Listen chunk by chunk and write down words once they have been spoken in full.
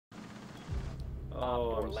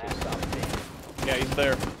Oh, I'm Last so... stop standing. Yeah, he's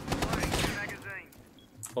there.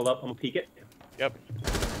 Hold up, I'm gonna peek it. Yep.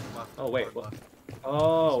 Oh, wait, what?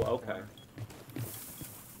 Oh, okay.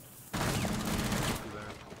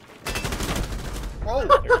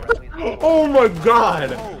 Oh! Oh my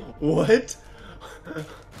god! Oh. What?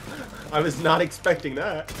 I was not expecting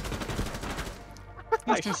that.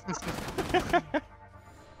 Nice.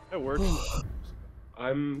 That worked.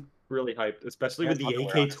 I'm really hyped, especially with the That's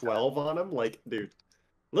underwear on his AK-12 on him. Like, dude,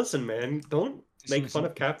 listen, man, don't make fun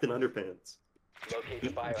of Captain Underpants. Locate the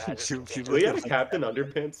biohazard Shoot, container. Do we have a Captain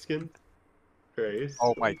Underpants skin? Grace.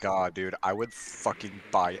 Oh my god, dude. I would fucking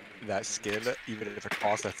buy that skin even if it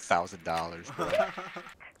cost $1,000, bro.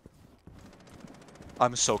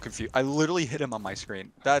 I'm so confused. I literally hit him on my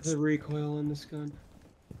screen. That's The recoil on this gun.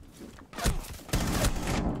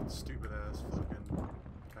 Stupid ass fucking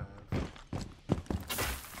Cav.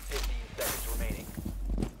 15 seconds remaining.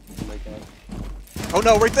 Oh my god. Oh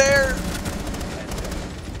no, right there!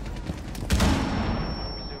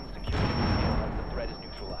 Resume security once the threat is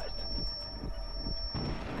neutralized.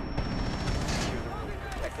 Secure the room.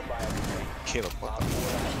 Protect the biohazard. Caleb, what Op 4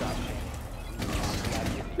 last stop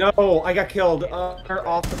standing. No, I got killed. Off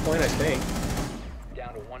the point, I think.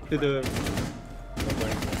 Down to one. To the...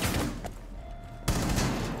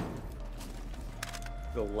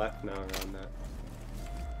 The left now around that.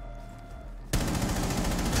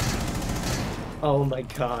 Oh my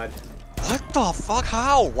god. What the fuck?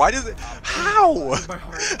 How? Why did it? How? My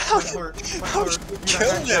heart, How- my heart, my how heart. you Dude,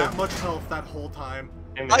 kill I had that him? much health that whole time.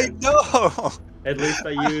 Hey, I man, know! at least I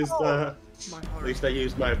used My at heart. least I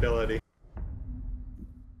used my ability.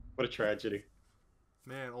 What a tragedy.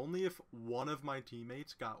 Man, only if one of my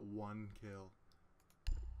teammates got one kill.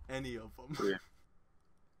 Any of them.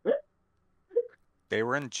 They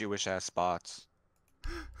were in Jewish ass spots.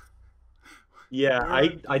 Yeah, Where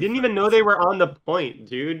I are didn't even know they were on the point,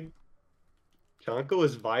 dude. Chanko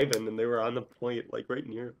was vibing and they were on the point, like right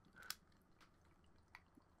near.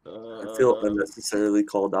 I feel unnecessarily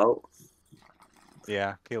called out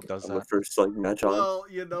Yeah, Caleb does on the that. first like match on. Well,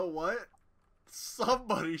 you know what?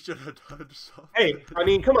 Somebody should have done something. Hey, I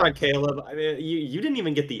mean, come on, Caleb. I mean, you didn't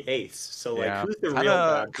even get the ace, so like, Yeah, who's the real kinda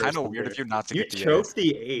bad person weird here? if you not to You get the choked ace.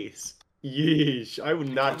 the ace. Yeesh, I would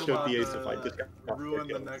not I'm choke about the ace to if I just got ruin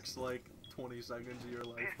the kills. next like 20 seconds of your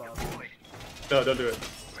life, Bobby. No, don't do it.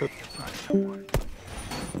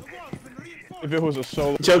 If it was a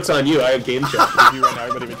solo Joke's on you, I have game check. with you right now, I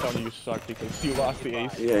would even tell you suck because you lost the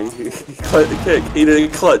ace. Yeah, he cut the kick. He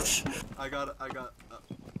didn't clutch. I got.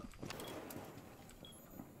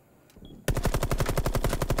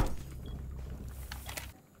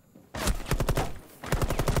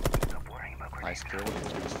 Nice, Caleb.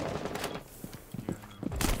 It's good as fuck.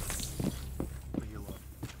 Heal up.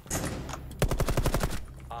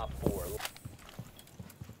 Op 4.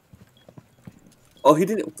 Oh, he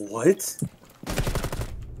didn't. What?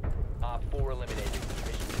 Op 4 eliminated.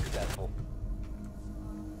 Mission successful.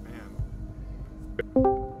 Man.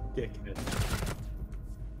 Dickhead.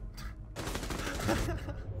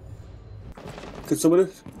 Could someone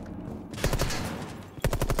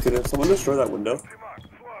destroy that window?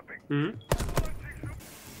 Hmm?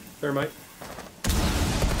 Thermite.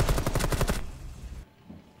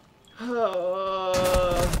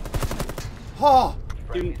 Oh!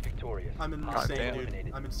 Friendly is victorious. I'm damn. insane,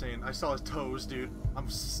 dude. I'm insane. I saw his toes, dude. I'm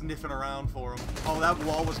sniffing around for him. Oh, that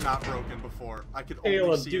wall was not broken before. I could only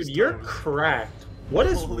Caleb, see dude, his you're toes. cracked. What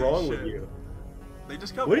is Holy wrong shit. with you? They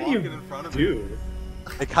just kept What did walking you in front of me. do?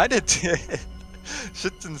 I kinda did.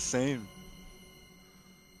 Shit's insane.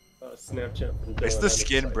 Snapchat. from It's Dylan, the I'm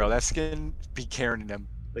skin, excited. bro. That skin be carrying him.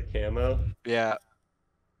 The camo? Yeah,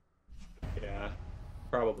 Yeah,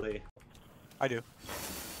 probably. I do.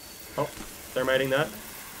 Oh, thermiting that.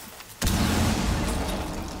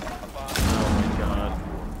 Oh my god.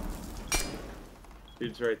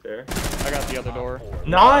 Dude's right there. I got the other door. Op 4.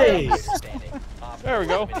 Nice! Standing. Op There we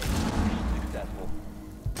 4 go. eliminated. Mission successful.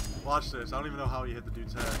 Watch this. I don't even know how he hit the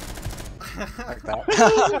dude's head. Like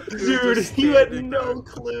that. Dude, just you had standing no there.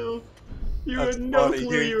 clue. You That's had no funny, clue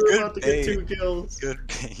dude. you were Good about to get bait. 2 kills. Good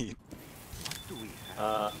bait.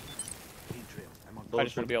 Uh, I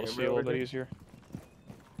just want to be able to see a little bit easier.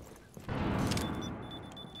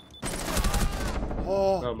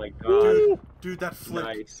 Oh, Oh my god. dude, that flick.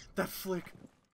 Nice. That flick.